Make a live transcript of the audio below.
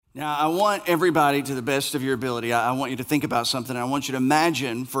Now, I want everybody, to the best of your ability, I want you to think about something. I want you to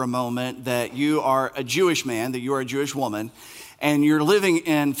imagine for a moment that you are a Jewish man, that you are a Jewish woman, and you're living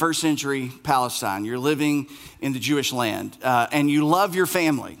in first century Palestine. You're living in the Jewish land, and you love your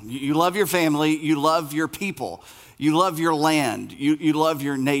family. You love your family. You love your people. You love your land. You love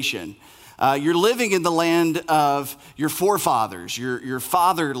your nation. You're living in the land of your forefathers. Your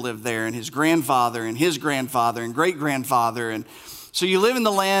father lived there, and his grandfather, and great-grandfather, and so you live in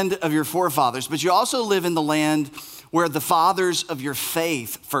the land of your forefathers, but you also live in the land where the fathers of your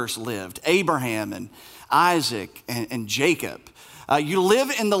faith first lived, Abraham and Isaac and Jacob. You live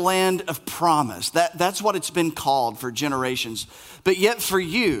in the land of promise. That's what it's been called for generations. But yet for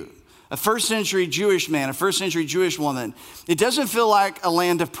you, a first century Jewish man, a first century Jewish woman, it doesn't feel like a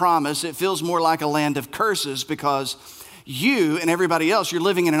land of promise. It feels more like a land of curses because you and everybody else, you're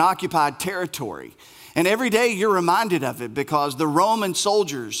living in an occupied territory. And every day you're reminded of it because the Roman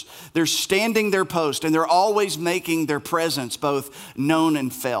soldiers, they're standing their post and they're always making their presence both known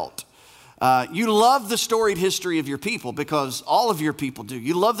and felt. You love the storied history of your people because all of your people do.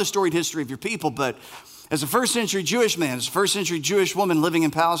 You love the storied history of your people, but as a first century Jewish man, as a first century Jewish woman living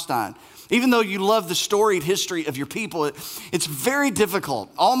in Palestine, even though you love the storied history of your people, it's very difficult,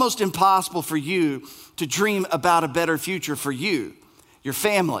 almost impossible for you to dream about a better future for you, your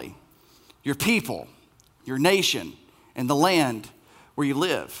family, your people, your nation, and the land where you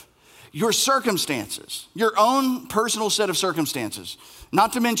live. Your circumstances, your own personal set of circumstances,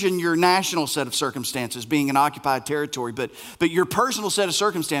 not to mention your national set of circumstances being an occupied territory, but your personal set of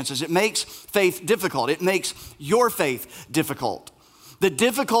circumstances, it makes faith difficult. It makes your faith difficult. The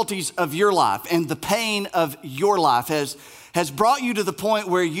difficulties of your life and the pain of your life has brought you to the point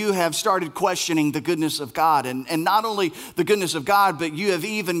where you have started questioning the goodness of God. And not only the goodness of God, but you have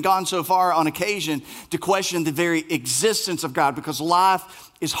even gone so far on occasion to question the very existence of God because life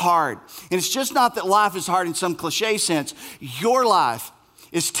is hard. And it's just not that life is hard in some cliche sense. Your life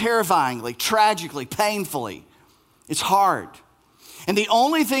is terrifyingly, tragically, painfully. It's hard. And the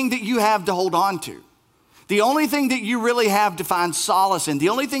only thing that you have to hold on to, the only thing that you really have to find solace in, the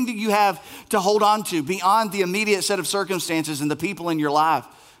only thing that you have to hold on to beyond the immediate set of circumstances and the people in your life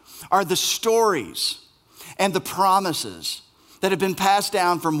are the stories and the promises that have been passed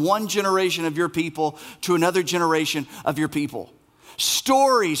down from one generation of your people to another generation of your people.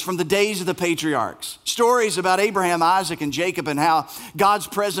 Stories from the days of the patriarchs, stories about Abraham, Isaac, and Jacob and how God's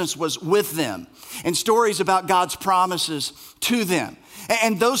presence was with them, and stories about God's promises to them.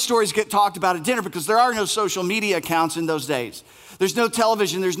 And those stories get talked about at dinner because there are no social media accounts in those days. There's no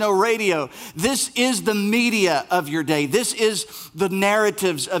television, there's no radio. This is the media of your day. This is the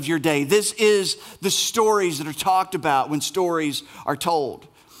narratives of your day. This is the stories that are talked about when stories are told.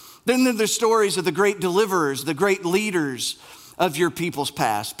 Then there are the stories of the great deliverers, the great leaders of your people's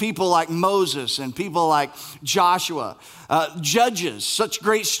past. People like Moses and people like Joshua, judges, such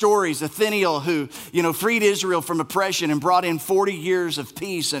great stories. Othniel who, freed Israel from oppression and brought in 40 years of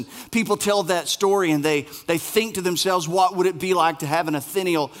peace. And people tell that story and they think to themselves, what would it be like to have an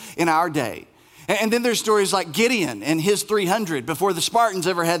Othniel in our day? And then there's stories like Gideon and his 300 before the Spartans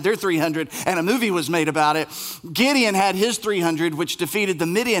ever had their 300 and a movie was made about it. Gideon had his 300 which defeated the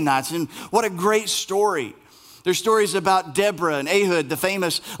Midianites, and what a great story. There's stories about Deborah and Ehud, the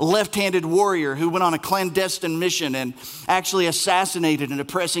famous left-handed warrior who went on a clandestine mission and actually assassinated an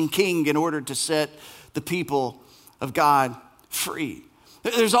oppressing king in order to set the people of God free.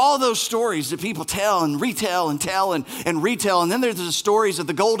 There's all those stories that people tell and retell and tell and retell. And then there's the stories of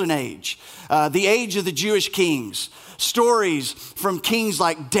the golden age, the age of the Jewish kings, stories from kings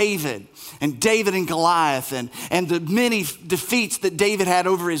like David and Goliath and the many defeats that David had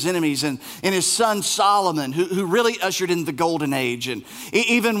over his enemies and his son Solomon who really ushered in the golden age. And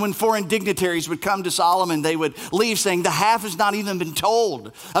even when foreign dignitaries would come to Solomon, they would leave saying the half has not even been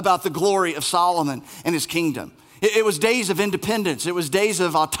told about the glory of Solomon and his kingdom. It was days of independence. It was days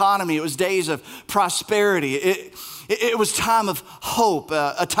of autonomy. It was days of prosperity. It was time of hope,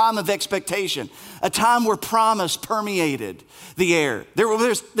 a time of expectation, a time where promise permeated the air. There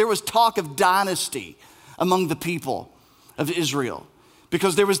was talk of dynasty among the people of Israel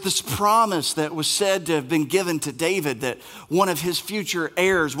because there was this promise that was said to have been given to David that one of his future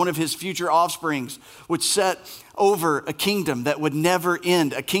heirs, one of his future offsprings would set over a kingdom that would never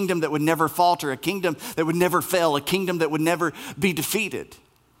end, a kingdom that would never falter, a kingdom that would never fail, a kingdom that would never be defeated.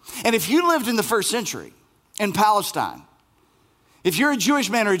 And if you lived in the first century in Palestine, if you're a Jewish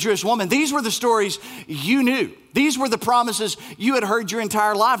man or a Jewish woman, these were the stories you knew. These were the promises you had heard your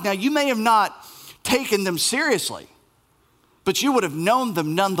entire life. Now, you may have not taken them seriously, but you would have known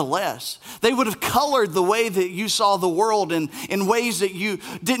them nonetheless. They would have colored the way that you saw the world in ways that you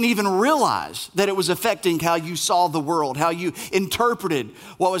didn't even realize that it was affecting how you saw the world, how you interpreted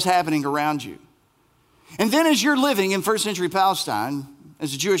what was happening around you. And then as you're living in first century Palestine,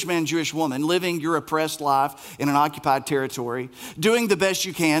 as a Jewish man, Jewish woman, living your oppressed life in an occupied territory, doing the best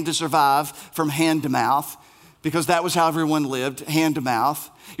you can to survive from hand to mouth, because that was how everyone lived, hand to mouth.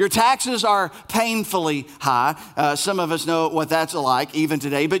 Your taxes are painfully high. Some of us know what that's like even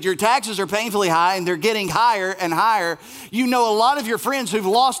today, but your taxes are painfully high and they're getting higher and higher. You know a lot of your friends who've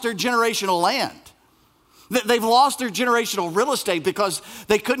lost their generational land. They've lost their generational real estate because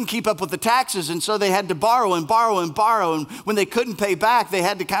they couldn't keep up with the taxes, and so they had to borrow and borrow and borrow, and when they couldn't pay back, they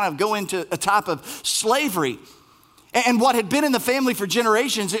had to kind of go into a type of slavery. And what had been in the family for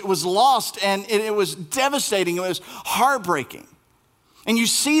generations, it was lost, and it was devastating. It was heartbreaking. And you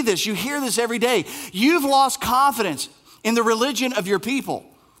see this, you hear this every day. You've lost confidence in the religion of your people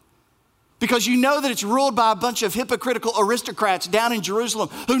because you know that it's ruled by a bunch of hypocritical aristocrats down in Jerusalem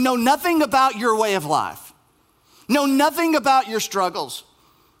who know nothing about your way of life, know nothing about your struggles,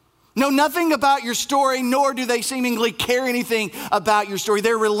 know nothing about your story, nor do they seemingly care anything about your story.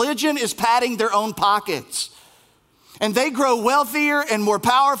 Their religion is padding their own pockets. And they grow wealthier and more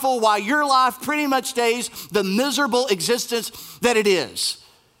powerful while your life pretty much stays the miserable existence that it is.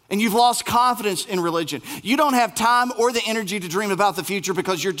 And you've lost confidence in religion. You don't have time or the energy to dream about the future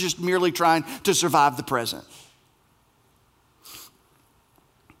because you're just merely trying to survive the present.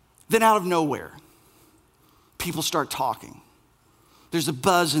 Then out of nowhere, people start talking. There's a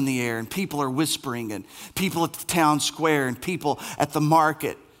buzz in the air and people are whispering, and people at the town square and people at the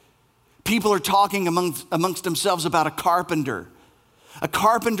market. People are talking amongst themselves about a carpenter's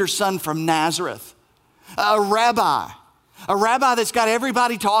son from Nazareth, a rabbi that's got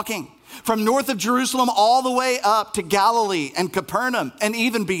everybody talking from north of Jerusalem all the way up to Galilee and Capernaum and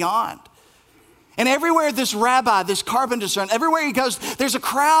even beyond. And everywhere this rabbi, this carpenter's son, everywhere he goes, there's a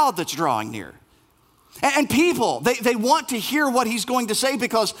crowd that's drawing near. And people, they want to hear what he's going to say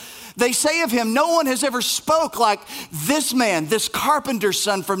because they say of him, no one has ever spoke like this man, this carpenter's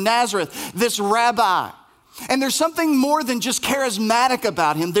son from Nazareth, this rabbi. And there's something more than just charismatic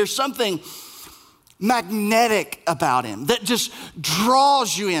about him. There's something magnetic about him that just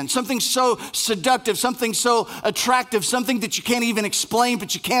draws you in, something so seductive, something so attractive, something that you can't even explain,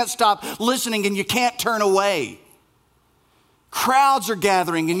 but you can't stop listening and you can't turn away. Crowds are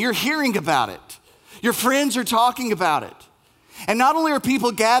gathering and you're hearing about it. Your friends are talking about it. And not only are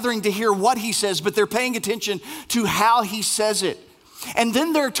people gathering to hear what he says, but they're paying attention to how he says it. And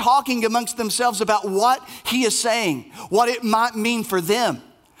then they're talking amongst themselves about what he is saying, what it might mean for them,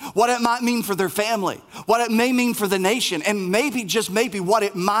 what it might mean for their family, what it may mean for the nation, and maybe, just maybe, what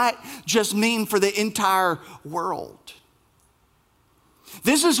it might just mean for the entire world.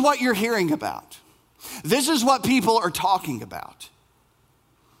 This is what you're hearing about. This is what people are talking about.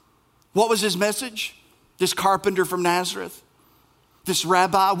 What was his message? This carpenter from Nazareth, this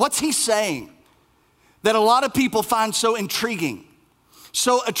rabbi, what's he saying that a lot of people find so intriguing,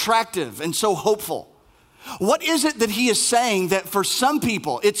 so attractive, and so hopeful? What is it that he is saying that for some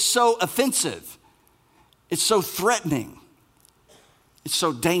people it's so offensive, it's so threatening, it's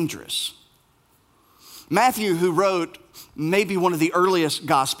so dangerous? Matthew, who wrote maybe one of the earliest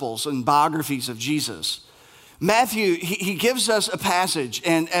gospels and biographies of Jesus, Matthew, he gives us a passage,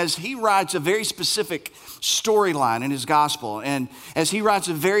 and as he writes a very specific storyline in his gospel, and as he writes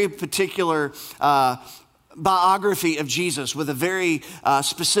a very particular biography of Jesus with a very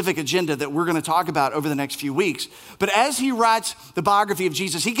specific agenda that we're going to talk about over the next few weeks. But as he writes the biography of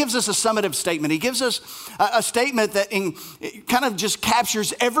Jesus, he gives us a summative statement. He gives us a statement that kind of just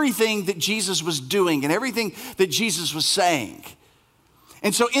captures everything that Jesus was doing and everything that Jesus was saying.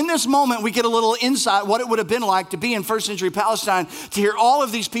 And so in this moment, we get a little insight what it would have been like to be in first century Palestine, to hear all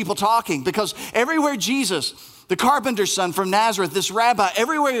of these people talking, because everywhere Jesus, the carpenter's son from Nazareth, this rabbi,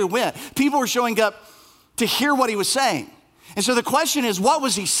 everywhere he went, people were showing up to hear what he was saying. And so the question is, what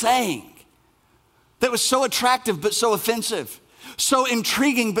was he saying that was so attractive but so offensive, so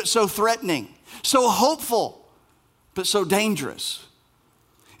intriguing but so threatening, so hopeful but so dangerous?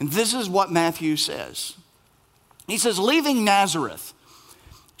 And this is what Matthew says. He says, leaving Nazareth,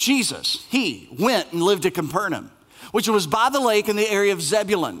 Jesus, he went and lived at Capernaum, which was by the lake in the area of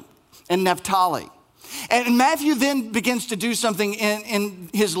Zebulun and Naphtali. And Matthew then begins to do something in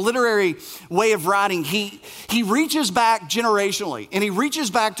his literary way of writing. He reaches back generationally, and he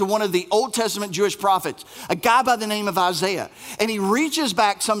reaches back to one of the Old Testament Jewish prophets, a guy by the name of Isaiah. And he reaches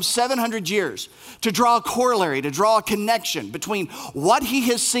back some 700 years to draw a corollary, to draw a connection between what he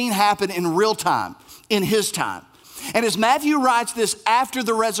has seen happen in real time, in his time, And as Matthew writes this after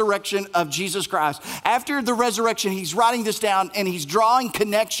the resurrection of Jesus Christ, after the resurrection, he's writing this down and he's drawing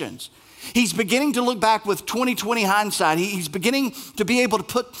connections. He's beginning to look back with 20/20 hindsight. He's beginning to be able to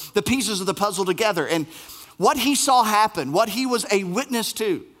put the pieces of the puzzle together. And what he saw happen, what he was a witness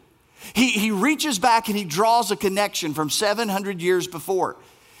to, he reaches back and he draws a connection from 700 years before.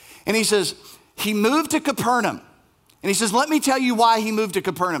 And he says, he moved to Capernaum. And he says, let me tell you why he moved to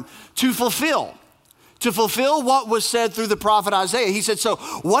Capernaum. To fulfill what was said through the prophet Isaiah. He said, so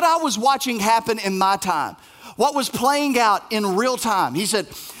what I was watching happen in my time, what was playing out in real time, he said,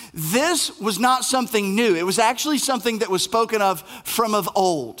 this was not something new. It was actually something that was spoken of from of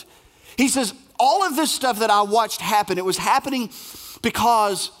old. He says, all of this stuff that I watched happen, it was happening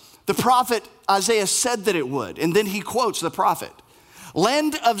because the prophet Isaiah said that it would. And then he quotes the prophet.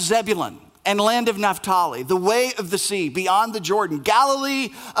 Land of Zebulun and land of Naphtali, the way of the sea, beyond the Jordan, Galilee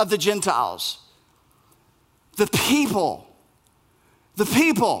of the Gentiles. The people, the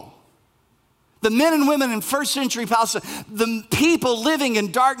men and women in first century Palestine, the people living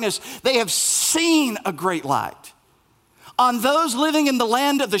in darkness, they have seen a great light. On those living in the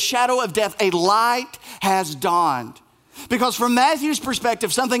land of the shadow of death, a light has dawned. Because from Matthew's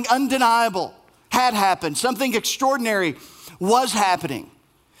perspective, something undeniable had happened. Something extraordinary was happening.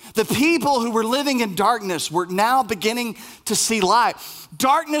 The people who were living in darkness were now beginning to see light.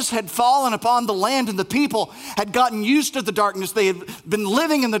 Darkness had fallen upon the land and the people had gotten used to the darkness. They had been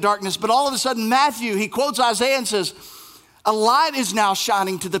living in the darkness, but all of a sudden Matthew, he quotes Isaiah and says, a light is now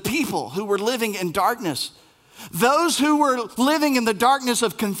shining to the people who were living in darkness. Those who were living in the darkness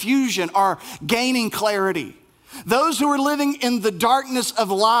of confusion are gaining clarity. Those who are living in the darkness of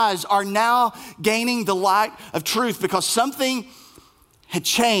lies are now gaining the light of truth because something had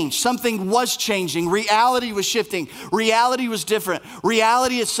changed. Something was changing. Reality was shifting. Reality was different.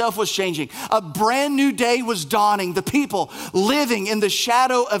 Reality itself was changing. A brand new day was dawning. The people living in the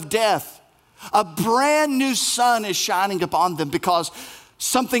shadow of death. A brand new sun is shining upon them because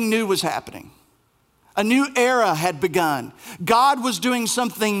something new was happening. A new era had begun. God was doing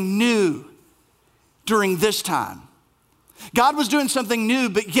something new during this time. God was doing something new,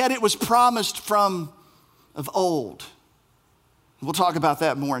 but yet it was promised from of old. We'll talk about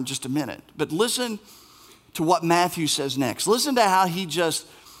that more in just a minute. But listen to what Matthew says next. Listen to how he just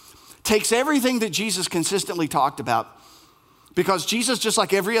takes everything that Jesus consistently talked about. Because Jesus, just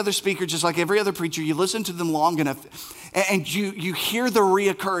like every other speaker, just like every other preacher, you listen to them long enough and you hear the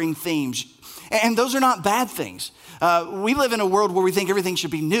reoccurring themes. And those are not bad things. We live in a world where we think everything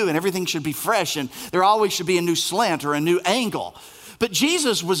should be new and everything should be fresh and there always should be a new slant or a new angle. But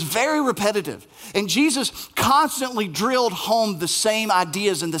Jesus was very repetitive, and Jesus constantly drilled home the same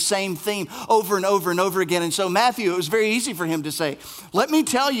ideas and the same theme over and over and over again. And so Matthew, it was very easy for him to say, let me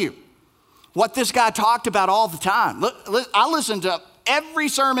tell you what this guy talked about all the time. I listened to every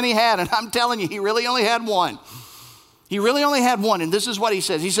sermon he had, and I'm telling you, he really only had one. He really only had one, and this is what he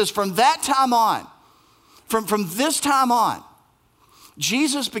says. He says, from that time on, from this time on,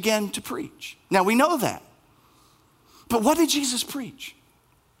 Jesus began to preach. Now, we know that. But what did Jesus preach?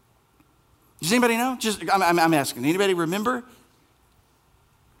 Does anybody know? I'm asking. Anybody remember?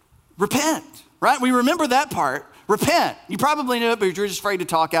 Repent, right? We remember that part. Repent. You probably knew it, but you're just afraid to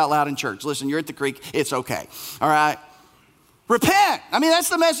talk out loud in church. Listen, you're at the creek. It's okay. All right? Repent. I mean, that's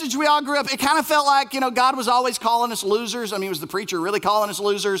the message we all grew up. It kind of felt like, God was always calling us losers. I mean, was the preacher really calling us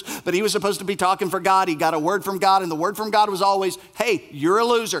losers? But he was supposed to be talking for God. He got a word from God, and the word from God was always, hey, you're a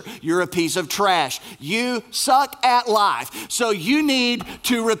loser. You're a piece of trash. You suck at life. So you need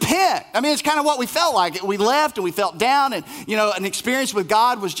to repent. I mean, it's kind of what we felt like. We left and we felt down, and, an experience with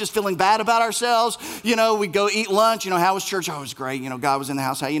God was just feeling bad about ourselves. We'd go eat lunch. How was church? Oh, it was great. God was in the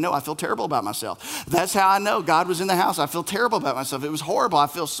house. How I feel terrible about myself. That's how I know God was in the house. I feel terrible about myself. It was horrible.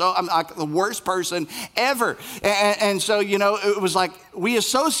 I'm like the worst person ever. And so, it was like we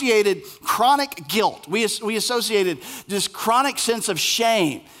associated chronic guilt. We associated this chronic sense of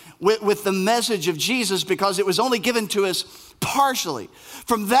shame with the message of Jesus because it was only given to us partially.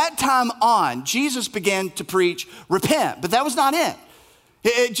 From that time on, Jesus began to preach, repent. But that was not it.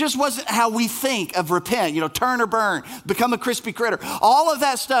 It just wasn't how we think of repent, turn or burn, become a crispy critter. All of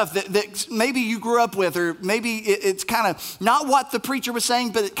that stuff that maybe you grew up with, or maybe it's kind of not what the preacher was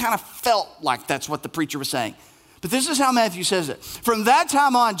saying, but it kind of felt like that's what the preacher was saying. But this is how Matthew says it. From that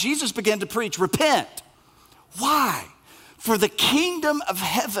time on, Jesus began to preach, repent. Why? For the kingdom of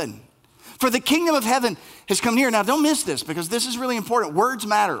heaven. For the kingdom of heaven has come near. Now, don't miss this because this is really important. Words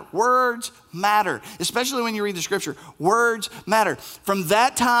matter. Words matter, especially when you read the scripture. Words matter. From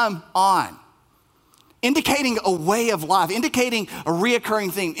that time on, indicating a way of life, indicating a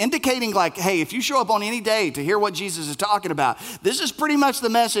reoccurring theme, indicating like, hey, if you show up on any day to hear what Jesus is talking about, this is pretty much the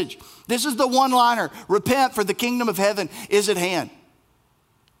message. This is the one-liner. Repent, for the kingdom of heaven is at hand.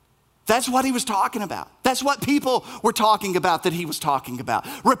 That's what he was talking about. That's what people were talking about that he was talking about.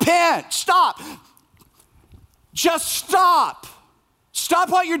 Repent, stop. Just stop. Stop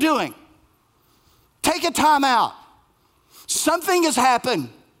what you're doing. Take a time out. Something has happened.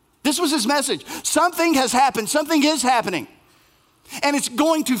 This was his message. Something has happened. Something is happening. And it's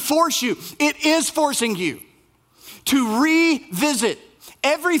going to force you. It is forcing you to revisit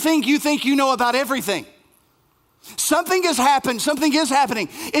everything you think you know about everything. Something has happened. Something is happening.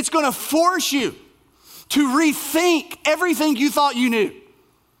 It's going to force you to rethink everything you thought you knew.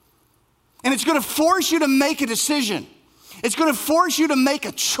 And it's going to force you to make a decision. It's going to force you to make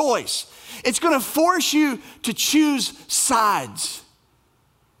a choice. It's going to force you to choose sides.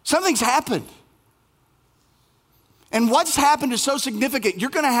 Something's happened. And what's happened is so significant, you're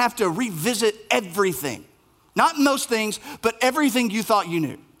going to have to revisit everything. Not most things, but everything you thought you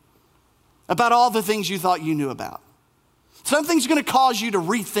knew. About all the things you thought you knew about. Something's going to cause you to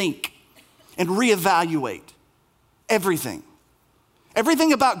rethink and reevaluate everything.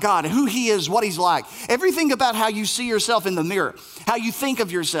 Everything about God, who he is, what he's like. Everything about how you see yourself in the mirror, how you think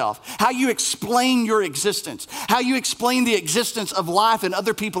of yourself, how you explain your existence, how you explain the existence of life and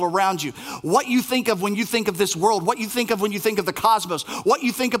other people around you, what you think of when you think of this world, what you think of when you think of the cosmos, what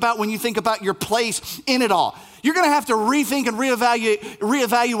you think about when you think about your place in it all. You're going to have to rethink and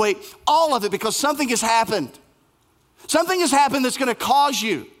reevaluate all of it because something has happened. Something has happened that's going to cause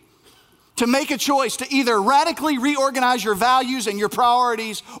you to make a choice to either radically reorganize your values and your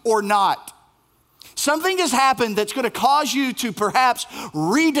priorities or not. Something has happened that's going to cause you to perhaps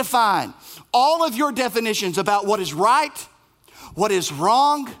redefine all of your definitions about what is right, what is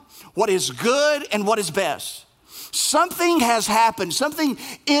wrong, what is good, and what is best. Something has happened, something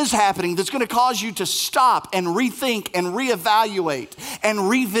is happening that's going to cause you to stop and rethink and reevaluate and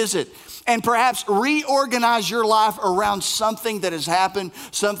revisit and perhaps reorganize your life around something that has happened,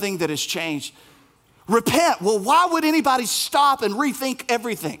 something that has changed. Repent. Well, why would anybody stop and rethink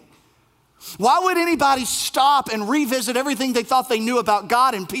everything? Why would anybody stop and revisit everything they thought they knew about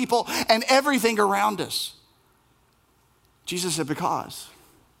God and people and everything around us? Jesus said, because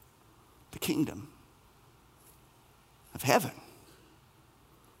the kingdom of heaven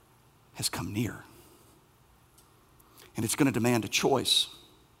has come near. And it's going to demand a choice.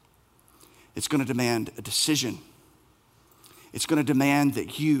 It's going to demand a decision. It's going to demand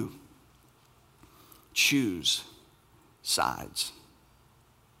that you choose sides.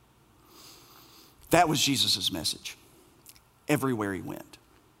 That was Jesus' message everywhere he went.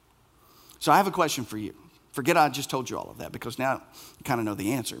 So I have a question for you. Forget I just told you all of that because now you kind of know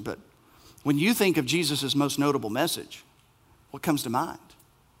the answer. But when you think of Jesus' most notable message, what comes to mind?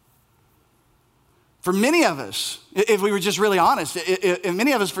 For many of us, if we were just really honest,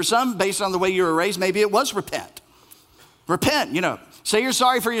 many of us, for some, based on the way you were raised, maybe it was repent. Repent, say you're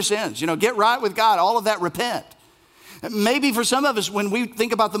sorry for your sins, get right with God, all of that, repent. Maybe for some of us, when we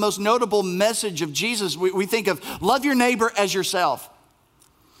think about the most notable message of Jesus, we think of love your neighbor as yourself.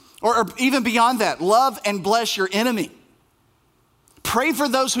 Or even beyond that, love and bless your enemy. Pray for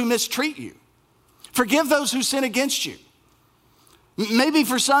those who mistreat you. Forgive those who sin against you. Maybe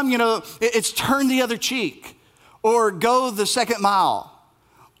for some, it's turn the other cheek or go the second mile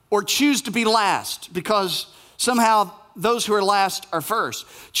or choose to be last because somehow those who are last are first.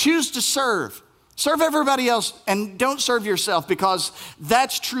 Choose to serve. Serve everybody else and don't serve yourself because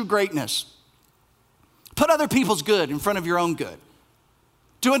that's true greatness. Put other people's good in front of your own good.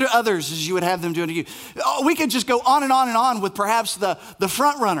 Do unto others as you would have them do unto you. Oh, we could just go on and on and on with perhaps the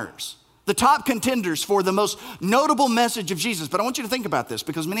front runners, the top contenders for the most notable message of Jesus. But I want you to think about this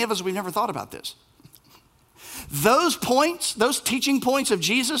because many of us, we've never thought about this. Those points, those teaching points of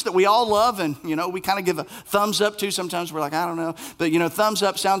Jesus that we all love and, we kind of give a thumbs up to. Sometimes we're like, I don't know. But, thumbs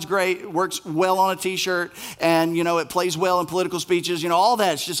up sounds great. Works well on a t-shirt. And, it plays well in political speeches. All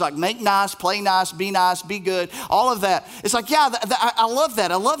that. It's just like make nice, play nice, be good. All of that. It's like, yeah, I love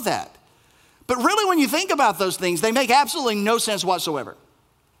that. I love that. But really when you think about those things, they make absolutely no sense whatsoever.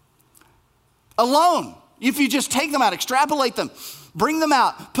 Alone, if you just take them out, extrapolate them, bring them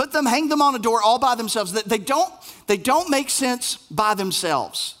out, put them, hang them on a door all by themselves. They don't make sense by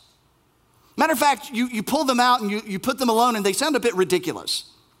themselves. Matter of fact, you pull them out and you put them alone and they sound a bit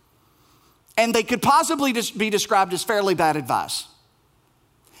ridiculous. And they could possibly just be described as fairly bad advice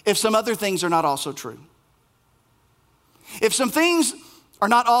if some other things are not also true. If some things are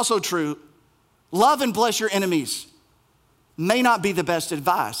not also true, love and bless your enemies may not be the best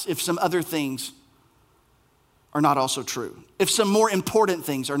advice if some other things are not also true, if some more important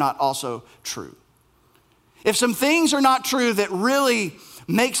things are not also true, if some things are not true that really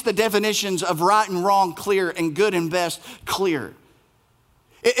makes the definitions of right and wrong clear and good and best clear,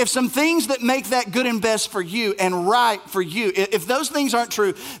 if some things that make that good and best for you and right for you, if those things aren't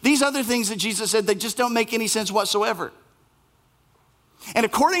true, these other things that Jesus said, they just don't make any sense whatsoever. And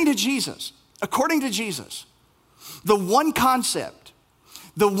according to Jesus, the one concept,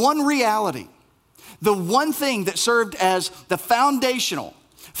 the one reality, the one thing that served as the foundational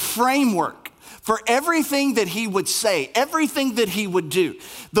framework for everything that he would say, everything that he would do,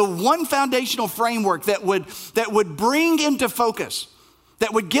 the one foundational framework that would bring into focus,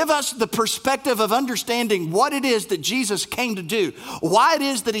 that would give us the perspective of understanding what it is that Jesus came to do, why it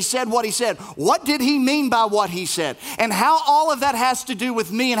is that he said what he said, what did he mean by what he said, and how all of that has to do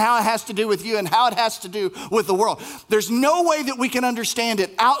with me and how it has to do with you and how it has to do with the world. There's no way that we can understand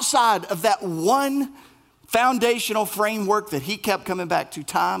it outside of that one foundational framework that he kept coming back to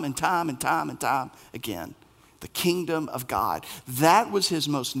time and time and time and time again. The kingdom of God. That was his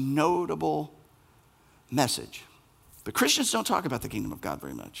most notable message. But Christians don't talk about the kingdom of God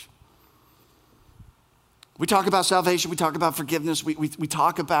very much. We talk about salvation, we talk about forgiveness, we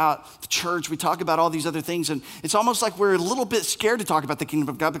talk about the church, we talk about all these other things, and it's almost like we're a little bit scared to talk about the kingdom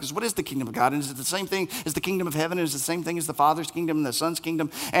of God, because what is the kingdom of God? And is it the same thing as the kingdom of heaven? Is it the same thing as the Father's kingdom and the Son's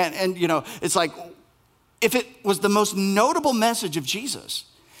kingdom? And you know, it's like, if it was the most notable message of Jesus,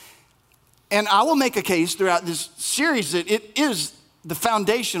 and I will make a case throughout this series that it is the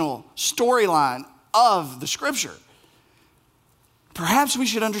foundational storyline of the scripture, perhaps we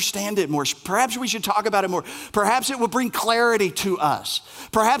should understand it more. Perhaps we should talk about it more. Perhaps it will bring clarity to us.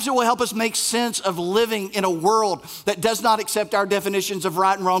 Perhaps it will help us make sense of living in a world that does not accept our definitions of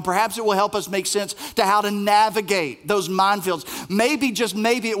right and wrong. Perhaps it will help us make sense to how to navigate those minefields. Maybe, just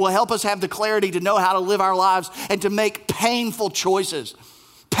maybe, it will help us have the clarity to know how to live our lives and to make painful choices.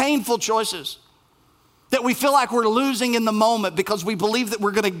 Painful choices that we feel like we're losing in the moment because we believe that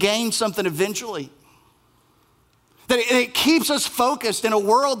we're going to gain something eventually. That it keeps us focused in a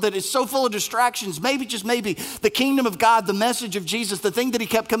world that is so full of distractions. Maybe, just maybe, the kingdom of God, the message of Jesus, the thing that he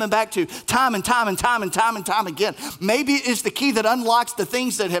kept coming back to time and time and time and time and time again. Maybe it's the key that unlocks the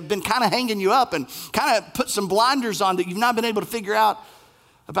things that have been kind of hanging you up and kind of put some blinders on that you've not been able to figure out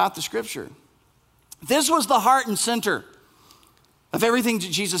about the scripture. This was the heart and center of everything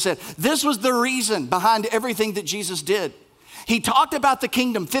that Jesus said. This was the reason behind everything that Jesus did. He talked about the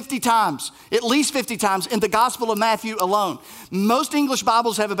kingdom 50 times, at least 50 times in the Gospel of Matthew alone. Most English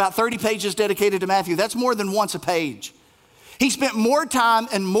Bibles have about 30 pages dedicated to Matthew. That's more than once a page. He spent more time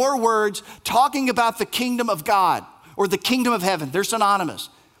and more words talking about the kingdom of God or the kingdom of heaven. They're synonymous.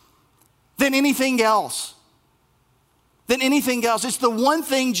 Than anything else. It's the one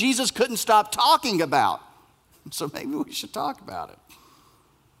thing Jesus couldn't stop talking about. So maybe we should talk about it.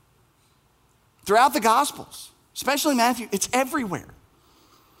 Throughout the Gospels, especially Matthew, it's everywhere.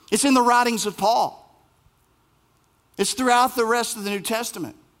 It's in the writings of Paul. It's throughout the rest of the New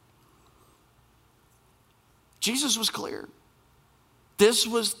Testament. Jesus was clear. This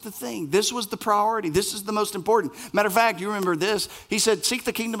was the thing. This was the priority. This is the most important. Matter of fact, you remember this. He said, seek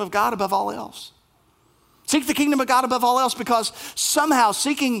the kingdom of God above all else. Seek the kingdom of God above all else, because somehow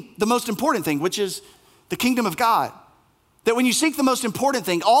seeking the most important thing, which is the kingdom of God, that when you seek the most important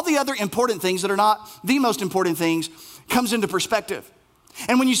thing, all the other important things that are not the most important things comes into perspective.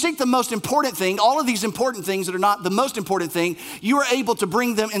 And when you seek the most important thing, all of these important things that are not the most important thing, you are able to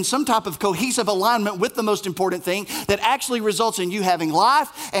bring them in some type of cohesive alignment with the most important thing that actually results in you having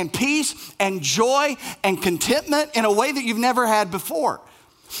life and peace and joy and contentment in a way that you've never had before.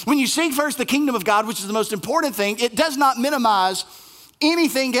 When you seek first the kingdom of God, which is the most important thing, it does not minimize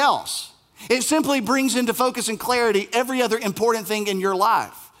anything else. It simply brings into focus and clarity every other important thing in your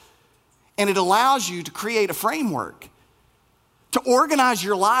life. And it allows you to create a framework to organize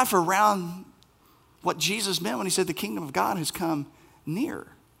your life around what Jesus meant when he said the kingdom of God has come near.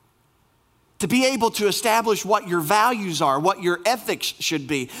 To be able to establish what your values are, what your ethics should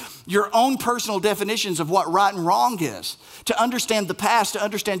be, your own personal definitions of what right and wrong is. To understand the past, to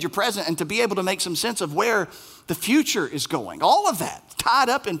understand your present, and to be able to make some sense of where the future is going. All of that tied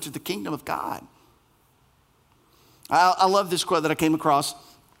up into the kingdom of God. I love this quote that I came across.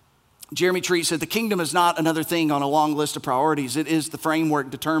 Jeremy Treat said, the kingdom is not another thing on a long list of priorities. It is the framework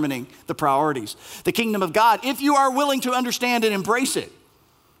determining the priorities. The kingdom of God, if you are willing to understand and embrace it,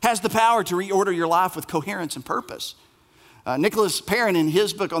 has the power to reorder your life with coherence and purpose. Nicholas Perrin, in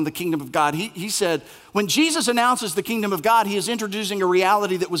his book on the kingdom of God, he said, when Jesus announces the kingdom of God, he is introducing a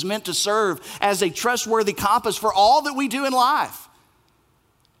reality that was meant to serve as a trustworthy compass for all that we do in life.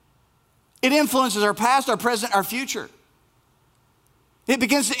 It influences our past, our present, our future. It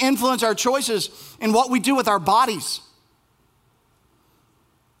begins to influence our choices in what we do with our bodies.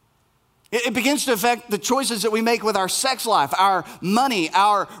 It begins to affect the choices that we make with our sex life, our money,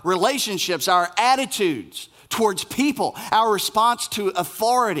 our relationships, our attitudes towards people, our response to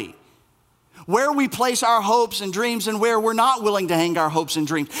authority, where we place our hopes and dreams and where we're not willing to hang our hopes and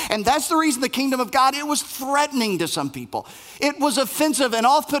dreams. And that's the reason the kingdom of God, it was threatening to some people. It was offensive and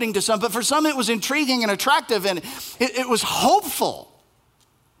off-putting to some, but for some it was intriguing and attractive, and it was hopeful.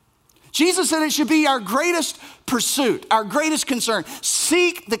 Jesus said it should be our greatest pursuit, our greatest concern.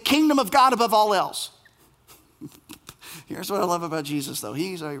 Seek the kingdom of God above all else. Here's what I love about Jesus, though.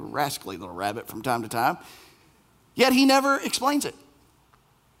 He's a rascally little rabbit from time to time, yet he never explains it.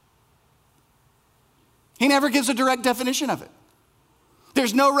 He never gives a direct definition of it.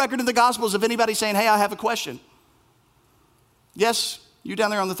 There's no record in the Gospels of anybody saying, hey, I have a question. Yes, you down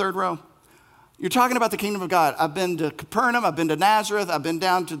there on the third row. You're talking about the kingdom of God. I've been to Capernaum, I've been to Nazareth, I've been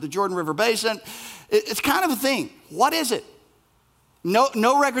down to the Jordan River Basin. It's kind of a thing. What is it?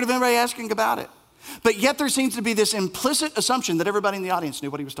 No record of anybody asking about it. But yet there seems to be this implicit assumption that everybody in the audience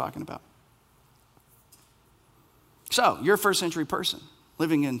knew what he was talking about. So, you're a first century person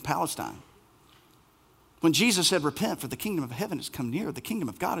living in Palestine. When Jesus said, repent, for the kingdom of heaven has come near, the kingdom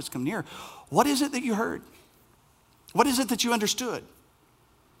of God has come near, what is it that you heard? What is it that you understood?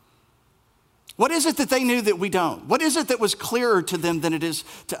 What is it that they knew that we don't? What is it that was clearer to them than it is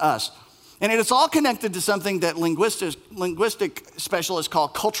to us? And it's all connected to something that linguistic specialists call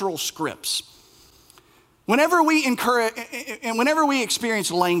cultural scripts. Whenever we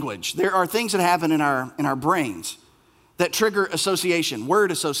experience language, there are things that happen in our brains that trigger association,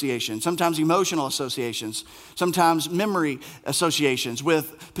 word association, sometimes emotional associations, sometimes memory associations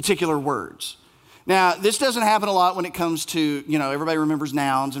with particular words. Now, this doesn't happen a lot when it comes to, everybody remembers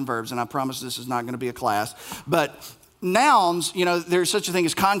nouns and verbs, and I promise this is not going to be a class, but nouns, there's such a thing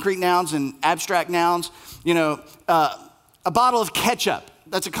as concrete nouns and abstract nouns. A bottle of ketchup,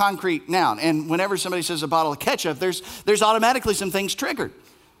 that's a concrete noun, and whenever somebody says a bottle of ketchup, there's automatically some things triggered.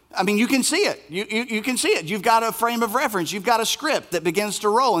 I mean, you can see it. You can see it. You've got a frame of reference. You've got a script that begins to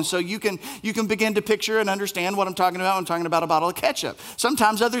roll. And so you can begin to picture and understand what I'm talking about when I'm talking about a bottle of ketchup.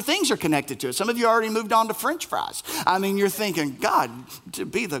 Sometimes other things are connected to it. Some of you already moved on to French fries. I mean, you're thinking, God, to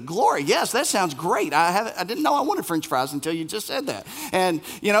be the glory. Yes, that sounds great. I didn't know I wanted French fries until you just said that. And,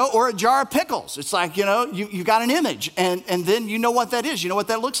 or a jar of pickles. It's like, you got an image and then you know what that is. You know what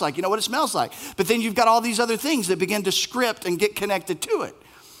that looks like. You know what it smells like. But then you've got all these other things that begin to script and get connected to it.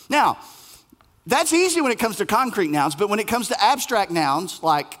 Now, that's easy when it comes to concrete nouns, but when it comes to abstract nouns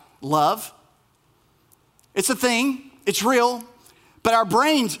like love, it's a thing, it's real, but our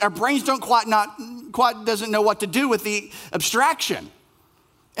brains don't quite doesn't know what to do with the abstraction.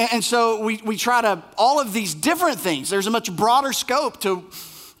 And so we try to, all of these different things, there's a much broader scope to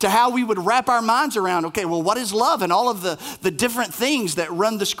how we would wrap our minds around, okay, well, what is love? And all of the different things that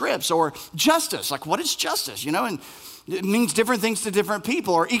run the scripts, or justice, like what is justice, and it means different things to different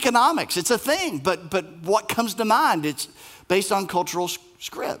people. Or economics, it's a thing, but what comes to mind, it's based on cultural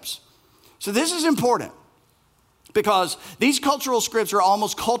scripts. So this is important because these cultural scripts are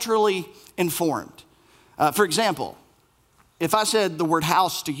almost culturally informed. For example, if I said the word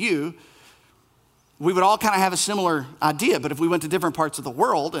house to you, we would all kind of have a similar idea. But if we went to different parts of the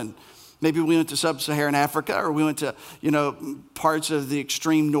world, and maybe we went to sub-Saharan Africa, or we went to, parts of the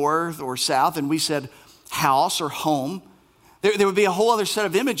extreme north or south, and we said house or home, there would be a whole other set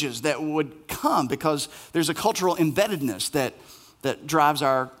of images that would come because there's a cultural embeddedness that drives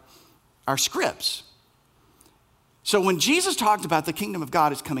our scripts. So when Jesus talked about the kingdom of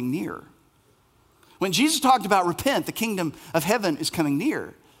God is coming near, when Jesus talked about repent, the kingdom of heaven is coming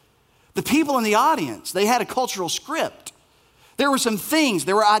near, the people in the audience, they had a cultural script. There were some things,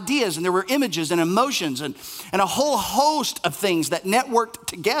 there were ideas, and there were images and emotions and a whole host of things that networked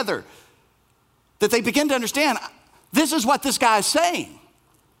together that they begin to understand, this is what this guy is saying.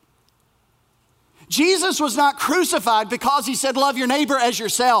 Jesus was not crucified because he said, love your neighbor as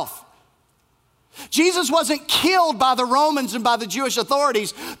yourself. Jesus wasn't killed by the Romans and by the Jewish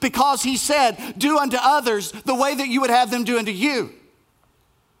authorities because he said, do unto others the way that you would have them do unto you.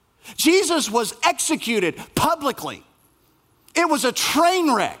 Jesus was executed publicly. It was a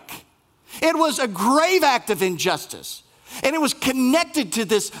train wreck. It was a grave act of injustice. And it was connected to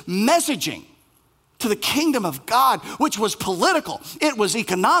this messaging, to the kingdom of God, which was political, it was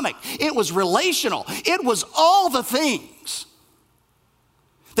economic, it was relational, it was all the things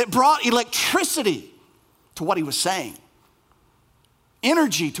that brought electricity to what he was saying,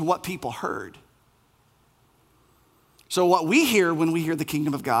 energy to what people heard. So what we hear when we hear the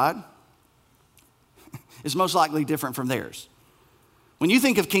kingdom of God is most likely different from theirs. When you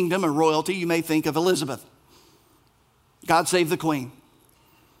think of kingdom and royalty, you may think of Elizabeth. God Save the Queen,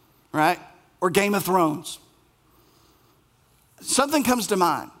 right? Or Game of Thrones. Something comes to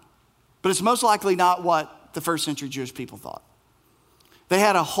mind, but it's most likely not what the first century Jewish people thought. They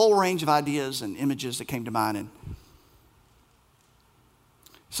had a whole range of ideas and images that came to mind. And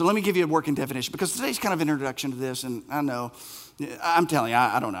so let me give you a working definition, because today's kind of an introduction to this, and I know, I'm telling you,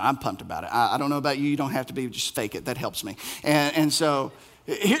 I don't know, I'm pumped about it. I don't know about you, you don't have to be, just fake it, that helps me. And so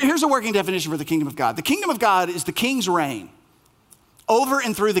here's a working definition for the kingdom of God. The kingdom of God is the king's reign over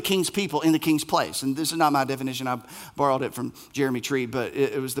and through the king's people in the king's place. And this is not my definition, I borrowed it from Jeremy Tree, but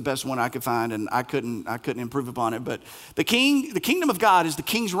it was the best one I could find, and I couldn't improve upon it. But the kingdom of God is the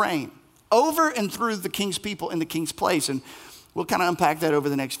king's reign over and through the king's people in the king's place. And we'll kind of unpack that over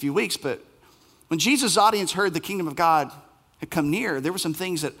the next few weeks. But when Jesus' audience heard the kingdom of God had come near, there were some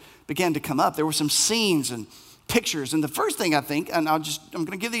things that began to come up. There were some scenes and pictures. And the first thing I think, and I'm going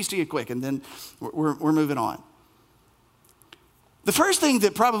to give these to you quick, and then we're moving on. The first thing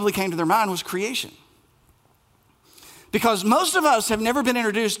that probably came to their mind was creation. Because most of us have never been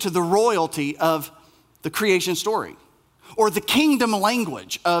introduced to the royalty of the creation story or the kingdom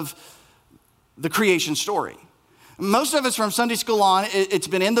language of the creation story. Most of us from Sunday school on, it's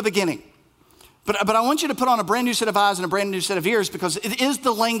been in the beginning. But I want you to put on a brand new set of eyes and a brand new set of ears, because it is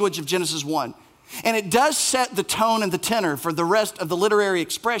the language of Genesis 1. And it does set the tone and the tenor for the rest of the literary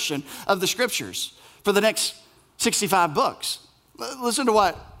expression of the scriptures for the next 65 books. Listen to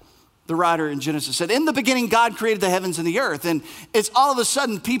what the writer in Genesis said. In the beginning, God created the heavens and the earth. And it's all of a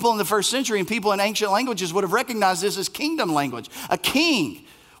sudden, people in the first century and people in ancient languages would have recognized this as kingdom language. A king.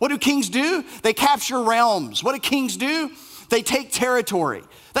 What do kings do? They capture realms. What do kings do? They take territory.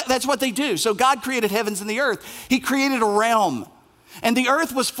 That's what they do. So God created heavens and the earth. He created a realm. And the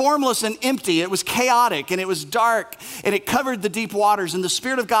earth was formless and empty. It was chaotic and it was dark, and it covered the deep waters, and the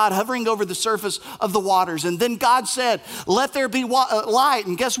Spirit of God hovering over the surface of the waters. And then God said, let there be light.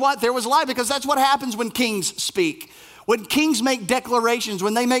 And guess what? There was light, because that's what happens when kings speak. When kings make declarations,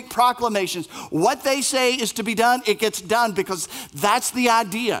 when they make proclamations, what they say is to be done, it gets done, because that's the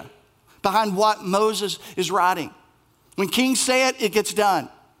idea behind what Moses is writing. When kings say it, it gets done.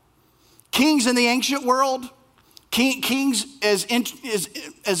 Kings in the ancient world, kings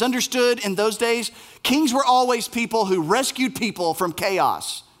as understood in those days, kings were always people who rescued people from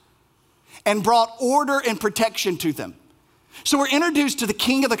chaos and brought order and protection to them. So we're introduced to the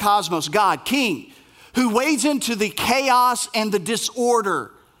king of the cosmos, God, king, who wades into the chaos and the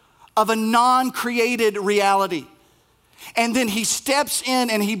disorder of a non-created reality. And then he steps in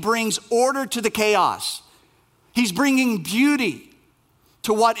and he brings order to the chaos. He's bringing beauty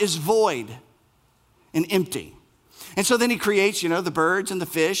to what is void and empty. And so then he creates, the birds and the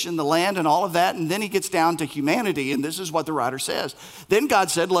fish and the land and all of that. And then he gets down to humanity. And this is what the writer says. Then God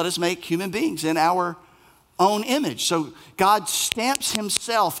said, let us make human beings in our own image. So God stamps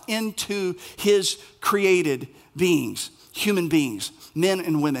himself into his created beings, human beings, men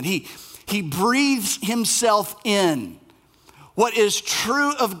and women. He breathes himself in. What is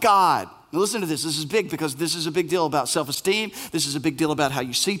true of God. Now listen to this. This is big, because this is a big deal about self-esteem. This is a big deal about how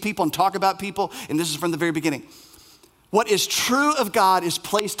you see people and talk about people. And this is from the very beginning. What is true of God is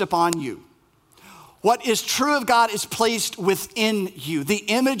placed upon you. What is true of God is placed within you. The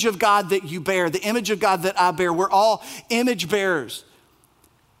image of God that you bear, the image of God that I bear, we're all image bearers.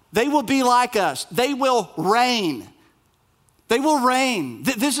 They will be like us. They will reign. They will reign.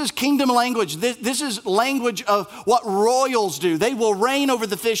 This is kingdom language. This is language of what royals do. They will reign over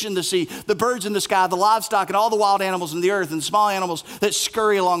the fish in the sea, the birds in the sky, the livestock, and all the wild animals in the earth, and the small animals that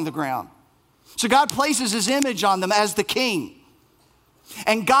scurry along the ground. So God places his image on them as the king.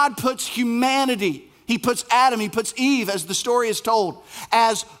 And God puts humanity, he puts Adam, he puts Eve, as the story is told,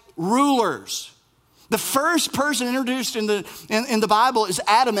 as rulers. The first person introduced in the Bible is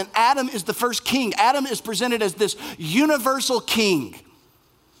Adam, and Adam is the first king. Adam is presented as this universal king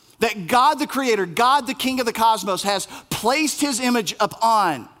that God the creator, God the king of the cosmos, has placed his image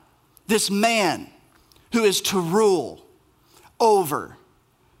upon this man who is to rule over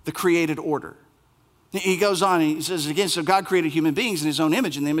the created order. He goes on and he says again, so God created human beings in his own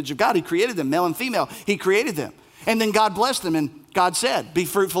image. In the image of God, he created them, male and female. He created them. And then God blessed them, and God said, be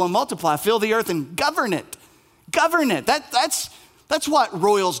fruitful and multiply, fill the earth and govern it. Govern it. That's what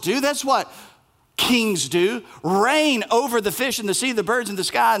royals do. That's what kings do. Reign over the fish in the sea, the birds in the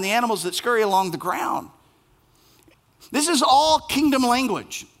sky, and the animals that scurry along the ground. This is all kingdom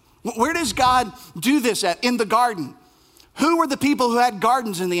language. Where does God do this at? In the garden. Who were the people who had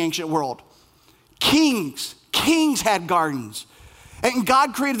gardens in the ancient world? Kings. Kings had gardens. And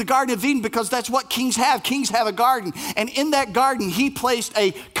God created the Garden of Eden because that's what kings have. Kings have a garden. And in that garden, he placed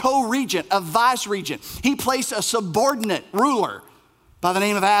a co-regent, a vice-regent. He placed a subordinate ruler by the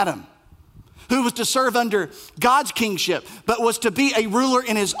name of Adam, who was to serve under God's kingship, but was to be a ruler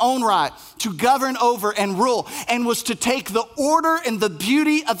in his own right, to govern over and rule, and was to take the order and the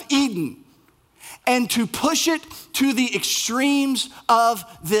beauty of Eden and to push it to the extremes of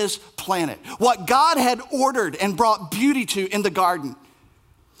this planet. What God had ordered and brought beauty to in the garden,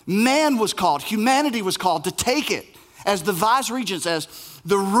 man was called, humanity was called to take it as the vice regents, as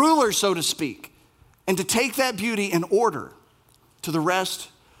the ruler, so to speak, and to take that beauty and order to the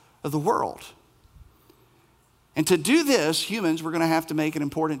rest of the world. And to do this, humans were going to have to make an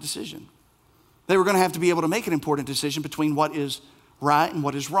important decision. They were going to have to be able to make an important decision between what is right and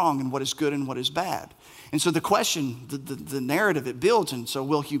what is wrong, and what is good and what is bad. And so the question, the narrative it builds, and so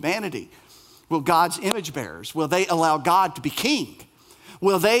will humanity, will God's image bearers, will they allow God to be king?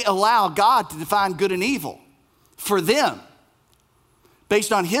 Will they allow God to define good and evil for them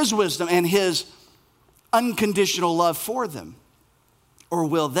based on his wisdom and his unconditional love for them? Or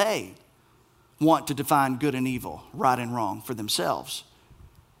will they want to define good and evil, right and wrong for themselves,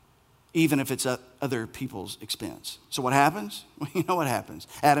 even if it's at other people's expense? So what happens? Well, you know what happens.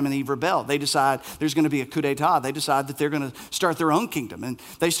 Adam and Eve rebel. They decide there's going to be a coup d'etat. They decide that they're going to start their own kingdom. And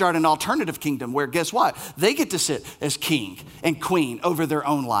they start an alternative kingdom where, guess what? They get to sit as king and queen over their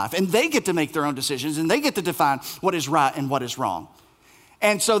own life. And they get to make their own decisions. And they get to define what is right and what is wrong.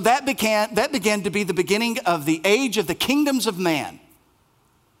 And so that began to be the beginning of the age of the kingdoms of man.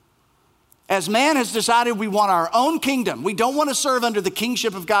 As man has decided we want our own kingdom, we don't want to serve under the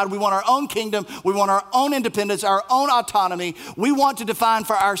kingship of God. We want our own kingdom. We want our own independence, our own autonomy. We want to define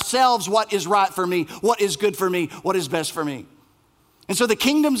for ourselves what is right for me, what is good for me, what is best for me. And so the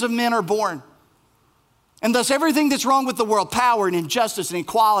kingdoms of men are born. And thus everything that's wrong with the world, power and injustice and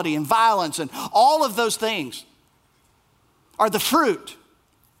equality and violence and all of those things are the fruit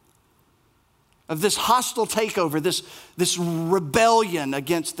of this hostile takeover, this rebellion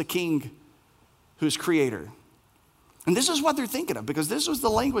against the king who is creator. And this is what they're thinking of, because this was the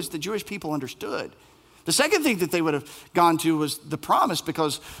language the Jewish people understood. The second thing that they would have gone to was the promise,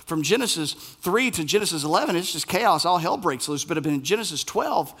 because from Genesis 3 to Genesis 11, it's just chaos. All hell breaks loose. But in Genesis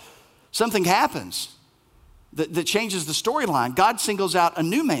 12, something happens that changes the storyline. God singles out a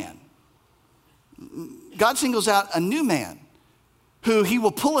new man. God singles out a new man who he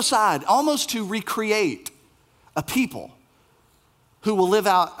will pull aside almost to recreate a people who will live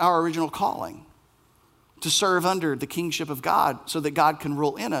out our original calling, to serve under the kingship of God so that God can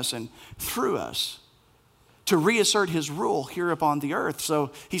rule in us and through us, to reassert his rule here upon the earth.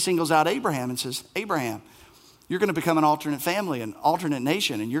 So he singles out Abraham and says, Abraham, you're going to become an alternate family, an alternate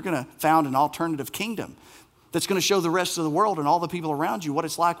nation, and you're going to found an alternative kingdom that's going to show the rest of the world and all the people around you what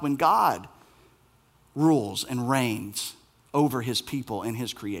it's like when God rules and reigns over his people and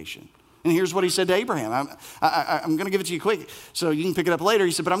his creation. And here's what he said to Abraham. I'm going to give it to you quick so you can pick it up later.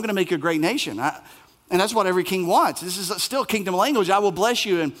 He said, but I'm going to make you a great nation. And that's what every king wants. This is still kingdom language. I will bless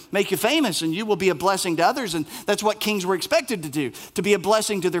you and make you famous, and you will be a blessing to others. And that's what kings were expected to do, to be a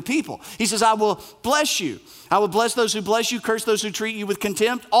blessing to their people. He says, I will bless you. I will bless those who bless you, curse those who treat you with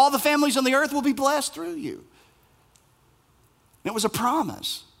contempt. All the families on the earth will be blessed through you. And it was a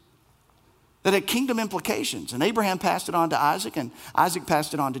promise that had kingdom implications. And Abraham passed it on to Isaac, and Isaac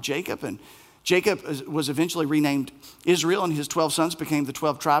passed it on to Jacob. And Jacob was eventually renamed Israel, and his 12 sons became the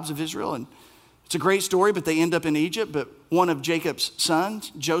 12 tribes of Israel. And it's a great story, but they end up in Egypt. But one of Jacob's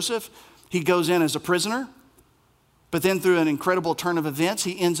sons, Joseph, he goes in as a prisoner. But then through an incredible turn of events,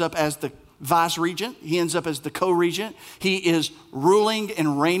 he ends up as the vice regent. He ends up as the co-regent. He is ruling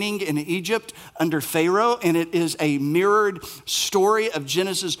and reigning in Egypt under Pharaoh. And it is a mirrored story of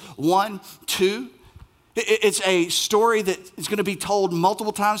Genesis 1, 2. It's a story that is going to be told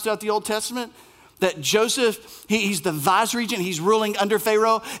multiple times throughout the Old Testament. That Joseph, he's the vice regent, he's ruling under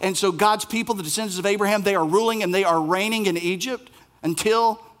Pharaoh. And so God's people, the descendants of Abraham, they are ruling and they are reigning in Egypt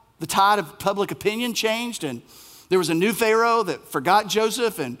until the tide of public opinion changed. And there was a new Pharaoh that forgot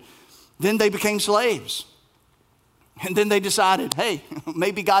Joseph, and then they became slaves. And then they decided, hey,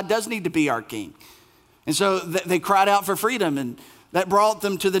 maybe God does need to be our king. And so they cried out for freedom, and that brought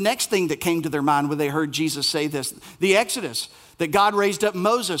them to the next thing that came to their mind when they heard Jesus say this, the Exodus. That God raised up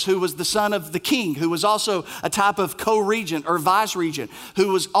Moses, who was the son of the king, who was also a type of co-regent or vice-regent, who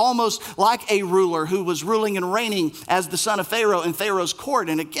was almost like a ruler, who was ruling and reigning as the son of Pharaoh in Pharaoh's court.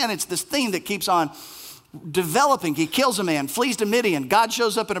 And again, it's this theme that keeps on developing. He kills a man, flees to Midian. God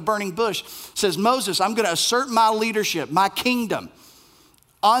shows up in a burning bush, says, Moses, I'm going to assert my leadership, my kingdom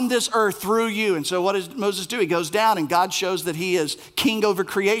on this earth through you. And so what does Moses do? He goes down and God shows that he is king over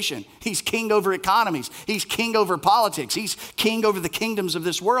creation. He's king over economies. He's king over politics. He's king over the kingdoms of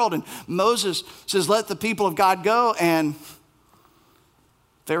this world. And Moses says, let the people of God go. And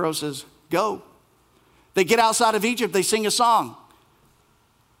Pharaoh says, go. They get outside of Egypt. They sing a song.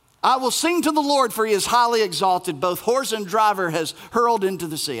 I will sing to the Lord, for he is highly exalted. Both horse and driver has hurled into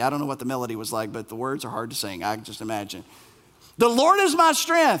the sea. I don't know what the melody was like, but the words are hard to sing. I can just imagine. The Lord is my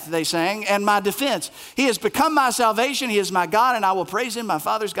strength, they sang, and my defense. He has become my salvation. He is my God, and I will praise him, my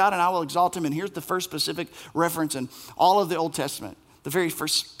father's God, and I will exalt him. And here's the first specific reference in all of the Old Testament, the very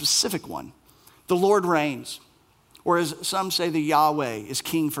first specific one. The Lord reigns, or as some say, the Yahweh is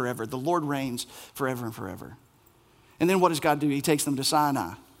king forever. The Lord reigns forever and forever. And then what does God do? He takes them to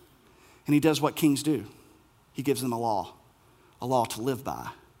Sinai, and he does what kings do. He gives them a law to live by.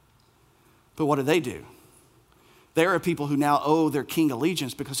 But what do? There are people who now owe their king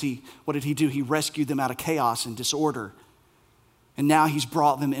allegiance because what did he do? He rescued them out of chaos and disorder. And now he's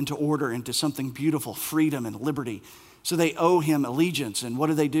brought them into order, into something beautiful, freedom and liberty. So they owe him allegiance. And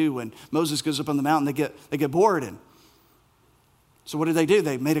what do? When Moses goes up on the mountain, they get bored. And so what do?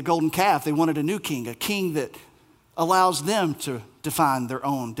 They made a golden calf. They wanted a king that allows them to define their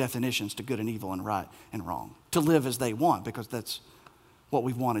own definitions to good and evil and right and wrong, to live as they want, because that's what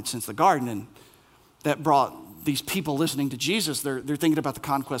we've wanted since the garden. And that brought these people listening to Jesus. They're thinking about the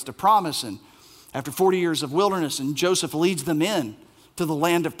conquest of promise. And after 40 years of wilderness, and Joseph leads them in to the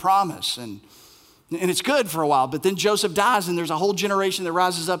land of promise. And it's good for a while, but then Joseph dies, and there's a whole generation that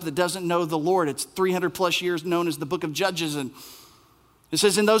rises up that doesn't know the Lord. It's 300 plus years known as the book of Judges. And it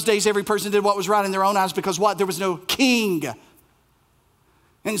says in those days, every person did what was right in their own eyes because what? There was no king.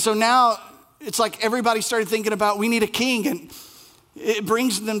 And so now it's like everybody started thinking about, we need a king. And it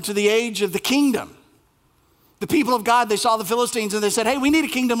brings them to the age of the kingdom. The people of God, they saw the Philistines and they said, hey, we need a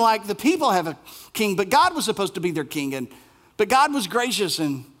kingdom like the people have a king. But God was supposed to be their king. But God was gracious,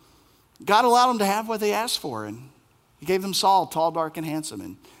 and God allowed them to have what they asked for. And he gave them Saul, tall, dark, and handsome.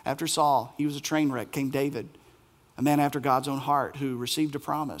 And after Saul, he was a train wreck, came David, a man after God's own heart who received a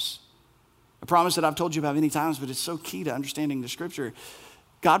promise that I've told you about many times, but it's so key to understanding the scripture.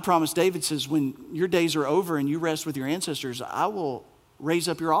 God promised David, says, when your days are over and you rest with your ancestors, I will raise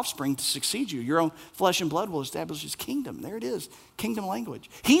up your offspring to succeed you. Your own flesh and blood will establish his kingdom. There it is, kingdom language.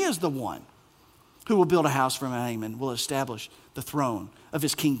 He is the one who will build a house for my name and will establish the throne of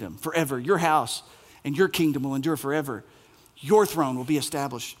his kingdom forever. Your house and your kingdom will endure forever. Your throne will be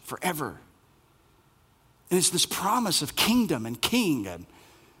established forever. And it's this promise of kingdom and king. And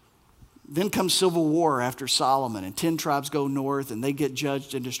then comes civil war after Solomon, and 10 tribes go north and they get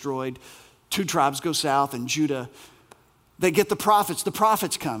judged and destroyed. 2 tribes go south, and Judah, they get the prophets. The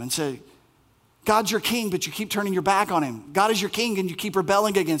prophets come and say, God's your king, but you keep turning your back on him. God is your king, and you keep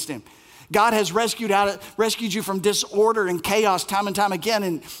rebelling against him. God has rescued you from disorder and chaos time and time again,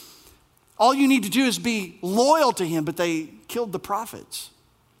 and all you need to do is be loyal to him. But they killed the prophets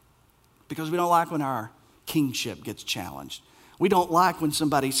because we don't like when our kingship gets challenged. We don't like when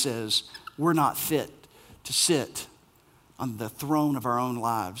somebody says we're not fit to sit on the throne of our own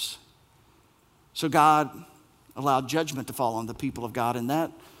lives. So God allowed judgment to fall on the people of God, and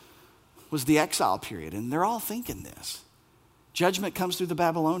that was the exile period. And they're all thinking this. Judgment comes through the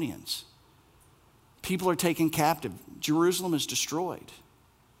Babylonians. People are taken captive. Jerusalem is destroyed.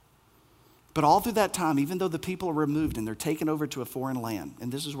 But all through that time, even though the people are removed and they're taken over to a foreign land,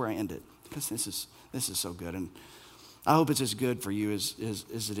 and this is where I end it, because this is so good, and I hope it's as good for you as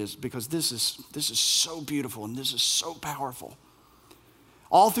it is, because this is so beautiful and this is so powerful.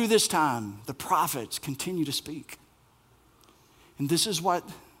 All through this time, the prophets continue to speak. And this is what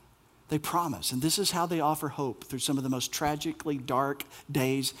they promise. And this is how they offer hope through some of the most tragically dark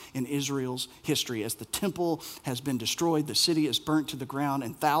days in Israel's history. As the temple has been destroyed, the city is burnt to the ground,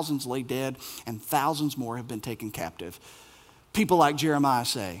 and thousands lay dead, and thousands more have been taken captive. People like Jeremiah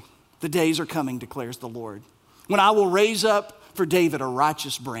say, the days are coming, declares the Lord, when I will raise up for David a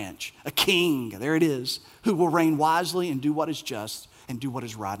righteous branch, a king, there it is, who will reign wisely and do what is just and do what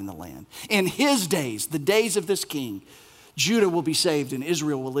is right in the land. In his days, the days of this king, Judah will be saved and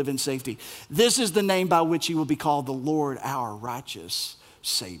Israel will live in safety. This is the name by which he will be called the Lord, our righteous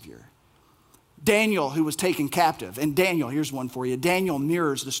Savior. Daniel, who was taken captive, and Daniel, here's one for you. Daniel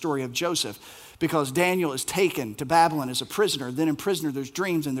mirrors the story of Joseph, because Daniel is taken to Babylon as a prisoner. Then in prisoner, there's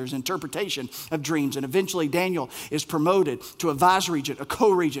dreams and there's interpretation of dreams. And eventually Daniel is promoted to a vice-regent, a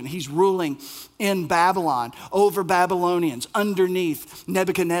co-regent. He's ruling in Babylon over Babylonians underneath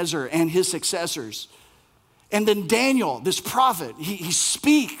Nebuchadnezzar and his successors. And then Daniel, this prophet, he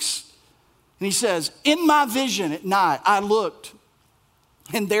speaks and he says, in my vision at night, I looked,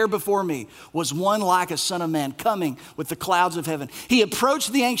 And there before me was one like a son of man coming with the clouds of heaven. He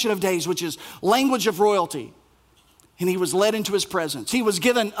approached the Ancient of Days, which is language of royalty, and he was led into his presence. He was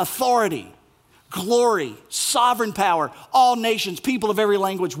given authority, glory, sovereign power. All nations, people of every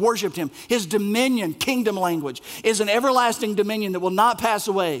language worshiped him. His dominion, kingdom language, is an everlasting dominion that will not pass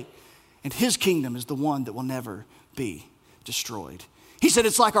away. And his kingdom is the one that will never be destroyed. He said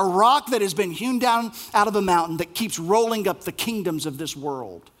it's like a rock that has been hewn down out of a mountain that keeps rolling up the kingdoms of this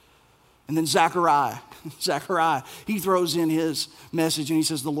world. And then Zechariah, he throws in his message and he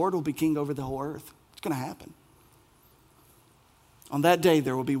says, the Lord will be king over the whole earth. It's going to happen. On that day,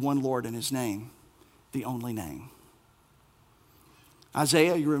 there will be one Lord and his name, the only name.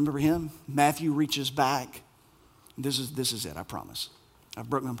 Isaiah, you remember him? Matthew reaches back. This is it, I promise. I've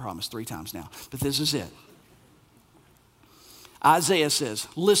broken my promise 3 times now, but this is it. Isaiah says,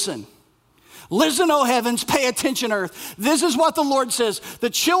 listen, O heavens, pay attention, earth. This is what the Lord says.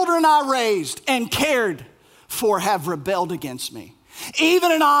 The children I raised and cared for have rebelled against me.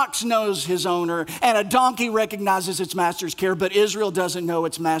 Even an ox knows his owner, and a donkey recognizes its master's care, but Israel doesn't know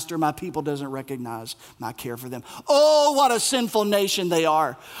its master. My people doesn't recognize my care for them. Oh, what a sinful nation they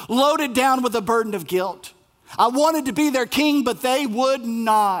are, loaded down with the burden of guilt. I wanted to be their king, but they would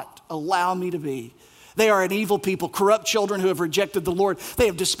not allow me to be. They are an evil people, corrupt children who have rejected the Lord. They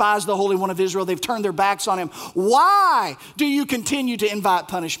have despised the Holy One of Israel. They've turned their backs on him. Why do you continue to invite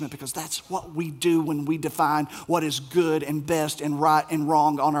punishment? Because that's what we do when we define what is good and best and right and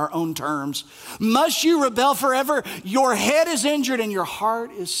wrong on our own terms. Must you rebel forever? Your head is injured and your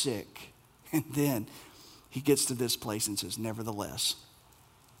heart is sick. And then he gets to this place and says, nevertheless,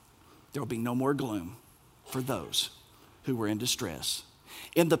 there will be no more gloom for those who were in distress.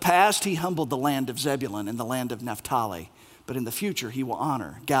 In the past, he humbled the land of Zebulun and the land of Naphtali, but in the future, he will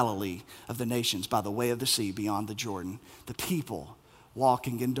honor Galilee of the nations by the way of the sea beyond the Jordan. The people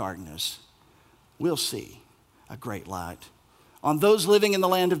walking in darkness will see a great light. On those living in the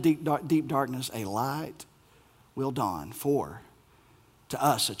land of deep darkness, a light will dawn. For to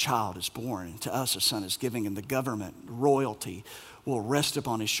us a child is born, and to us a son is given, and the government, royalty, will rest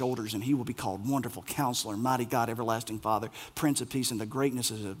upon his shoulders, and he will be called Wonderful Counselor, Mighty God, Everlasting Father, Prince of Peace. And the greatness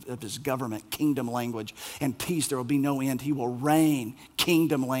of his government, kingdom language, and peace, there will be no end. He will reign,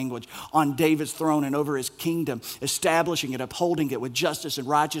 kingdom language, on David's throne and over his kingdom, establishing it, upholding it with justice and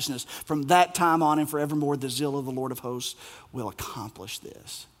righteousness. From that time on and forevermore, the zeal of the Lord of hosts will accomplish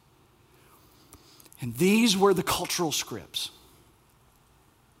this. And these were the cultural scripts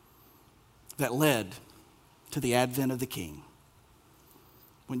that led to the advent of the King.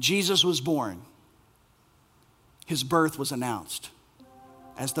 When Jesus was born, his birth was announced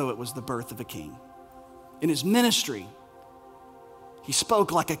as though it was the birth of a king. In his ministry, he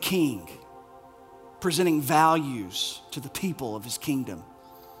spoke like a king, presenting values to the people of his kingdom,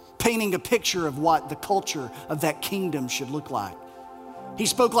 painting a picture of what the culture of that kingdom should look like. He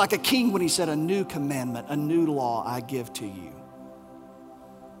spoke like a king when he said, a new commandment, a new law I give to you.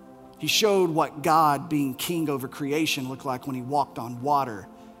 He showed what God being king over creation looked like when he walked on water,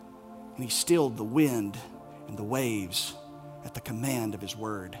 and he stilled the wind and the waves at the command of his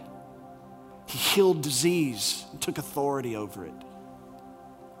word. He healed disease and took authority over it.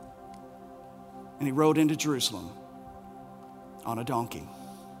 And he rode into Jerusalem on a donkey.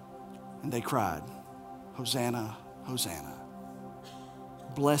 And they cried, Hosanna, Hosanna.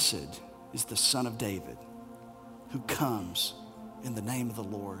 Blessed is the Son of David who comes in the name of the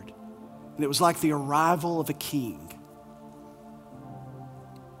Lord. And it was like the arrival of a king.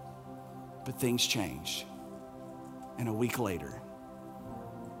 But things changed. And a week later,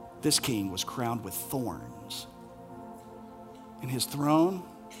 this king was crowned with thorns. And his throne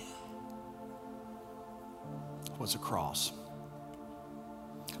was a cross.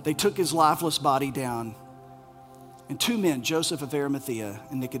 They took his lifeless body down, and 2 men, Joseph of Arimathea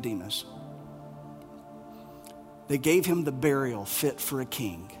and Nicodemus, they gave him the burial fit for a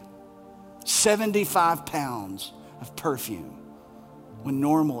king. 75 pounds of perfume, when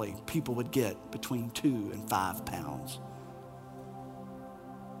normally people would get between 2 and 5 pounds.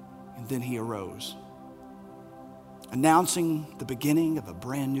 And then he arose, announcing the beginning of a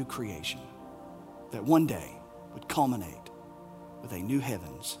brand new creation that one day would culminate with a new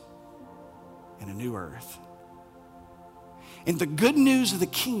heavens and a new earth. And the good news of the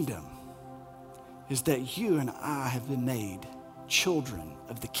kingdom is that you and I have been made children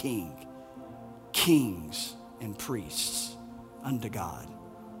of the King, kings and priests unto God,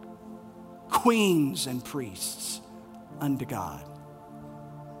 queens and priests unto God.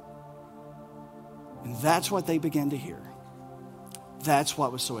 And that's what they began to hear. That's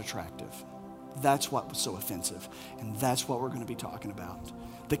what was so attractive. That's what was so offensive. And that's what we're going to be talking about.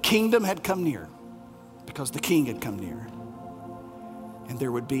 The kingdom had come near because the king had come near. And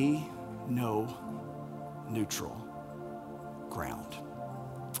there would be no neutral ground.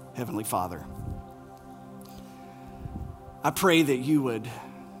 Heavenly Father, I pray that you would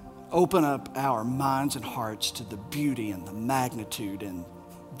open up our minds and hearts to the beauty and the magnitude and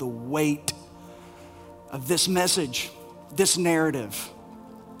the weight of this message, this narrative.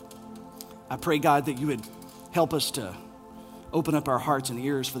 I pray, God, that you would help us to open up our hearts and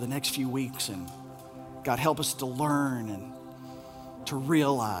ears for the next few weeks. And God, help us to learn and to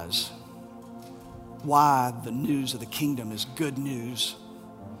realize why the news of the kingdom is good news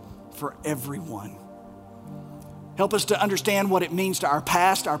for everyone. Help us to understand what it means to our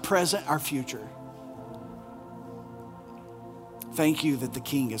past, our present, our future. Thank you that the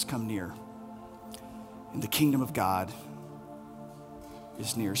King has come near, and the kingdom of God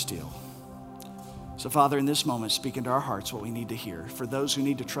is near still. So, Father, in this moment, speak into our hearts what we need to hear. For those who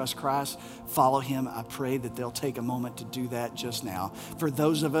need to trust Christ, follow him, I pray that they'll take a moment to do that just now. For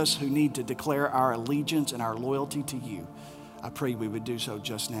those of us who need to declare our allegiance and our loyalty to you, I pray we would do so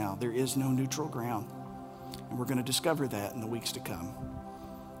just now. There is no neutral ground, and we're going to discover that in the weeks to come.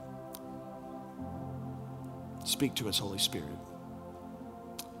 Speak to us, Holy Spirit.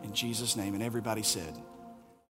 In Jesus' name, and everybody said,